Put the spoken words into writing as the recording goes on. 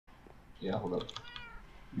Yeah, hold up.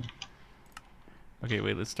 Okay,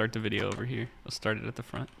 wait, let's start the video over here. Let's start it at the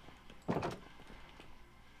front.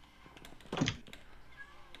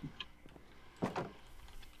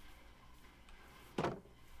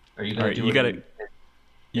 Are you All gonna right, do you it gotta in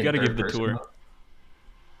give third the person tour. mode?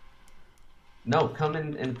 No, come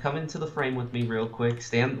in and come into the frame with me real quick.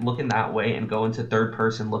 Stand looking that way and go into third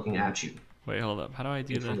person looking at you. Wait, hold up. How do I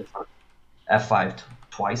do From the? the front. F5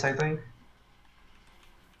 twice, I think.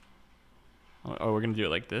 Oh, we're gonna do it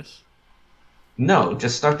like this. No,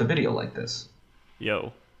 just start the video like this.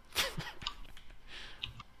 Yo.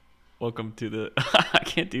 Welcome to the. I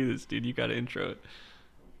can't do this, dude. You gotta intro it.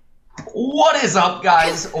 What is up,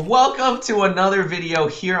 guys? Welcome to another video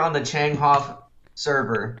here on the Changhoff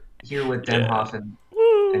server. Here with Denhoff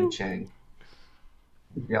and Chang.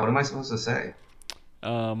 Yeah, what am I supposed to say?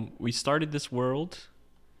 We started this world,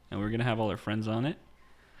 and we're gonna have all our friends on it.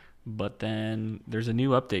 But then there's a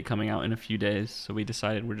new update coming out in a few days, so we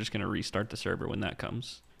decided we're just gonna restart the server when that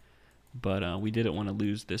comes. But we didn't want to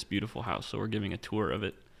lose this beautiful house, so we're giving a tour of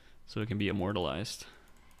it, so it can be immortalized.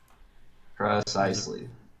 Precisely.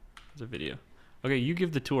 There's a video. Okay, you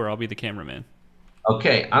give the tour. I'll be the cameraman.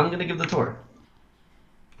 Okay, I'm gonna give the tour.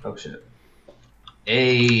 Oh shit.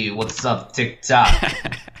 Hey, what's up, TikTok?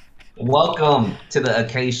 Welcome to the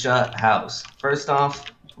Acacia house. First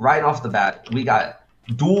off, right off the bat, we got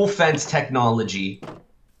dual fence technology.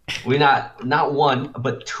 We not one,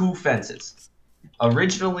 but two fences.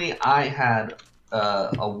 Originally, I had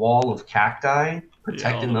a wall of cacti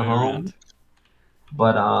protecting the home, around.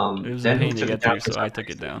 but It was a then pain he to took get it down through, for so I some took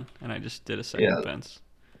it reason. down, and I just did a second fence.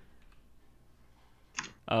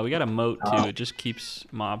 We got a moat too. It just keeps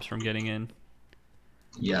mobs from getting in.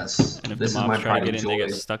 Yes, And if this the is my mobs try to pride get and in, they joy.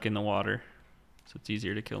 get stuck in the water, so it's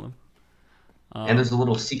easier to kill them. And there's a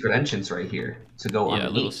little secret entrance right here to go on. Yeah, a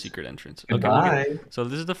underneath. little secret entrance. Goodbye. Okay, so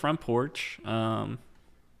this is the front porch. Here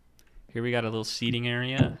we got a little seating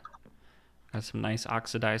area. Got some nice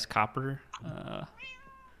oxidized copper.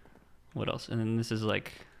 What else? And then this is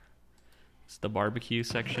like, it's the barbecue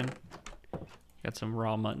section. Got some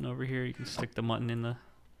raw mutton over here. You can stick the mutton in the,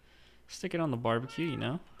 stick it on the barbecue, you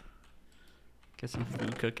know. Get some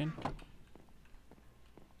food cooking.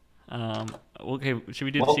 Okay, should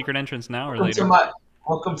we do the secret entrance now or later?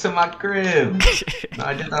 Welcome to my crib. No,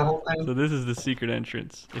 I did that whole thing. So this is the secret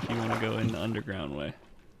entrance if you want to go in the underground way.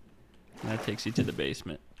 And that takes you to the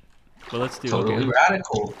basement. But let's do totally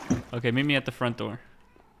radical. Okay, meet me at the front door.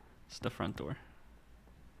 It's the front door.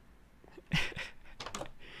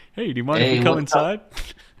 Hey, do you mind if we come inside?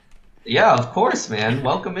 Yeah, of course, man.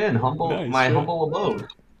 Welcome in, my humble abode.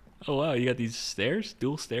 Oh wow, you got these stairs,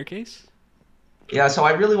 dual staircase. Yeah, so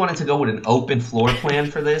I really wanted to go with an open floor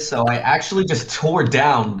plan for this, so I actually just tore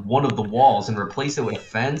down one of the walls and replaced it with a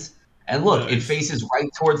fence. And look, it faces right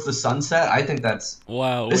towards the sunset. I think that's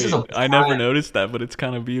This is I never noticed that, but it's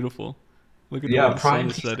kind of beautiful. Look at the way the sun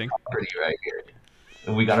is setting. Right here.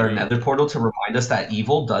 And we got our nether portal to remind us that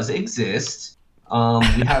evil does exist. We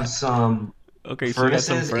have some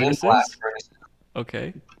furnaces and blast furnaces.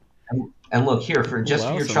 Okay. And look here for just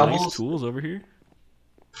for your troubles. Nice tools over here.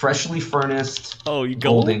 Freshly furnaced. Oh, you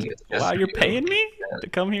gold? Wow, you're paying me to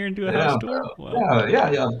come here and do a house tour? Wow.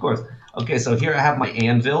 Yeah, of course. Okay, so here I have my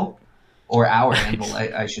anvil, or our anvil,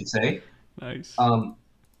 I should say. Nice.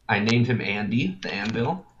 I named him Andy, the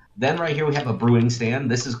anvil. Then right here we have a brewing stand.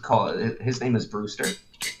 This is called. His name is Brewster.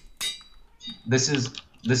 This is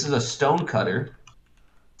a stone cutter.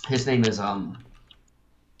 His name is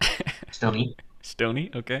Stony. Stony.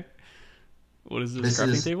 Okay. What is this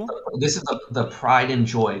crafting table? This is the pride and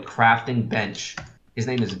joy crafting bench. His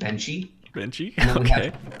name is Benchy. Benchy.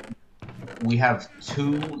 Okay. We have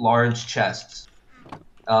two large chests.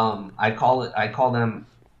 I call them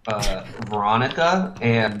Veronica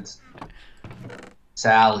and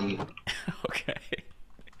Sally. Okay.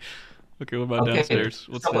 Okay, what about downstairs?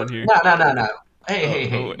 What's down here? No.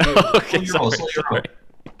 Hey. Okay, sorry.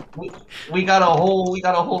 We got a whole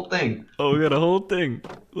thing. Oh, we got a whole thing.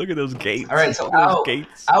 Look at those gates. All right, so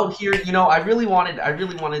out here, you know, I really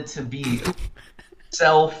wanted to be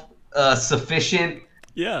self-sufficient.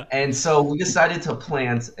 Yeah. And so we decided to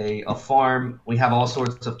plant a farm. We have all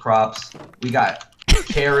sorts of crops. We got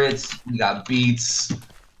carrots. We got beets.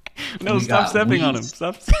 No, stop stepping on him.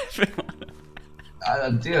 Stop stepping on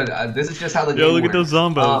him. Dude, this is just how the game works. Yo, look works. at those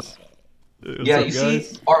zombos. Yeah, you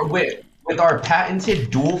see, with our patented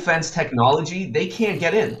dual fence technology, they can't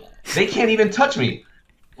get in. They can't even touch me.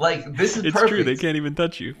 Like, this is perfect. It's true, they can't even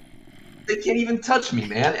touch you. They can't even touch me,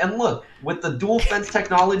 man. And look, with the dual fence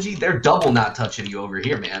technology, they're double not touching you over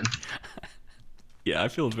here, man. Yeah, I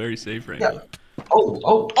feel very safe right now.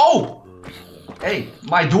 Oh! Hey,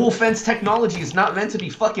 my dual fence technology is not meant to be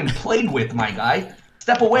fucking played with, my guy.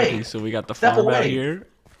 Step away. Okay, so we got the Step farm out away. here.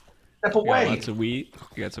 Step We got away. lots of wheat.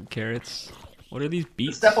 We got some carrots. What are these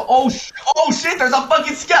beets? Oh shit! There's a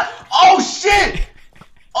fucking scout. Oh shit!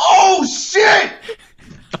 Oh shit!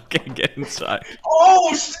 Okay, get inside.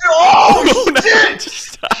 Oh shit! Oh No, shit! you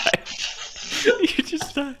just died. You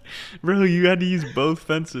just died. Bro, you had to use both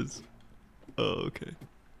fences. Oh, okay.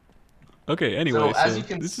 Okay, anyway, So as you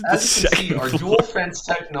can see, our dual fence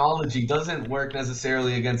technology doesn't work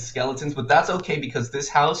necessarily against skeletons, but that's okay because this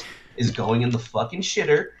house is going in the fucking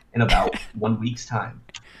shitter in about 1 week's time.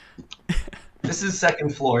 This is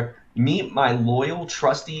second floor. Meet my loyal,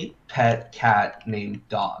 trusty pet cat named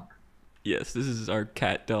Dog. Yes, this is our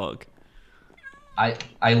cat dog.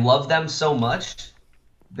 I love them so much.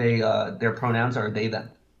 Their pronouns are they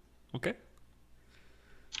them. Okay.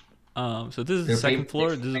 So this is the second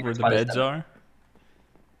floor. This is where the beds are.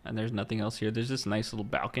 And there's nothing else here. There's this nice little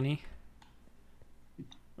balcony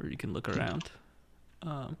where you can look around.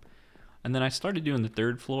 And then I started doing the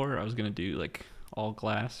third floor. I was gonna do like all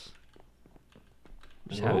glass.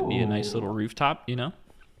 Just have it be a nice little rooftop, you know?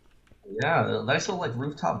 Yeah, a nice little like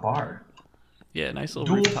rooftop bar. Yeah, nice little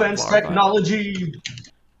dual rooftop fence bar technology.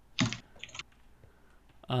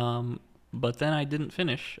 But then I didn't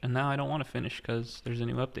finish, and now I don't want to finish because there's a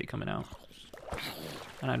new update coming out.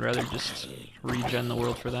 And I'd rather just regen the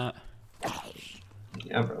world for that.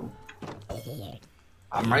 Yeah, bro.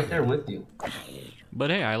 I'm right there with you. But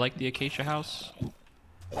hey, I like the Acacia house.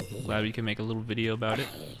 Glad we can make a little video about it.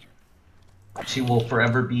 She will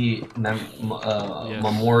forever be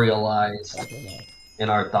memorialized in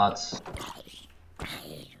our thoughts.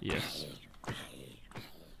 Yes.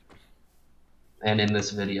 And in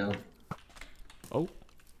this video. Oh.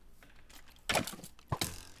 I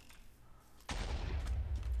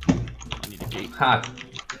need a gate. Ha.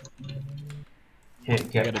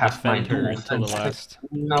 Can't get past my her dual until the fence last.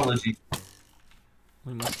 technology.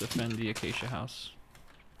 We must defend the Acacia house.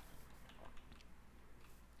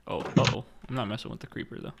 Oh, uh-oh. I'm not messing with the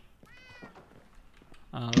creeper, though.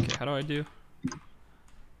 Okay, how do I do?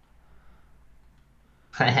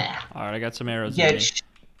 Alright, I got some arrows in me.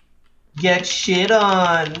 Get shit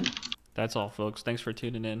on. That's all, folks. Thanks for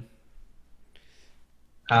tuning in.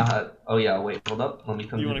 Oh yeah, wait, hold up. Let me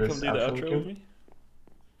come You do want to this come do the outro with me?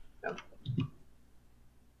 Yep.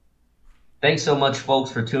 Thanks so much,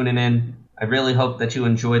 folks, for tuning in. I really hope that you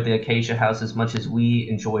enjoyed the Acacia House as much as we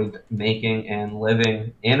enjoyed making and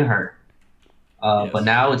living in her. Yes. But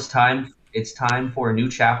now it's time for a new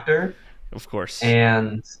chapter. Of course.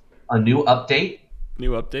 And a new update.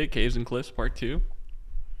 New update, Caves and Cliffs Part 2.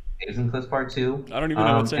 Caves and Cliffs Part 2. I don't even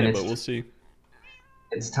know what's in it, but we'll see.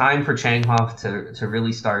 It's time for Changhoff to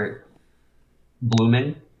really start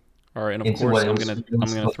blooming. All right, and of course I'm gonna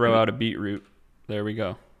throw out a beetroot. There we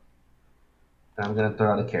go. I'm gonna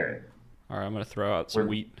throw out a carrot. All right, I'm gonna throw out some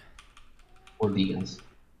wheat. We're vegans.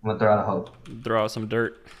 I'm gonna throw out a hoe. Throw out some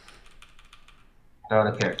dirt. Throw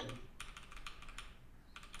out a carrot.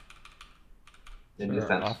 Maybe a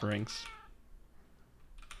fence. Offerings.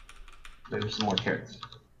 There's some more carrots.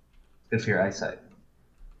 Good for your eyesight.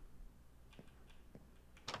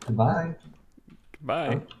 Goodbye.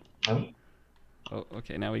 Goodbye. Oh. Oh,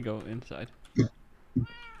 okay, now we go inside. Yeah.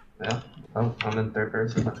 Oh, I'm in third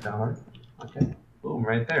person. That's kind of hard. Okay. Boom,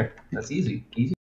 right there. That's easy. Easy.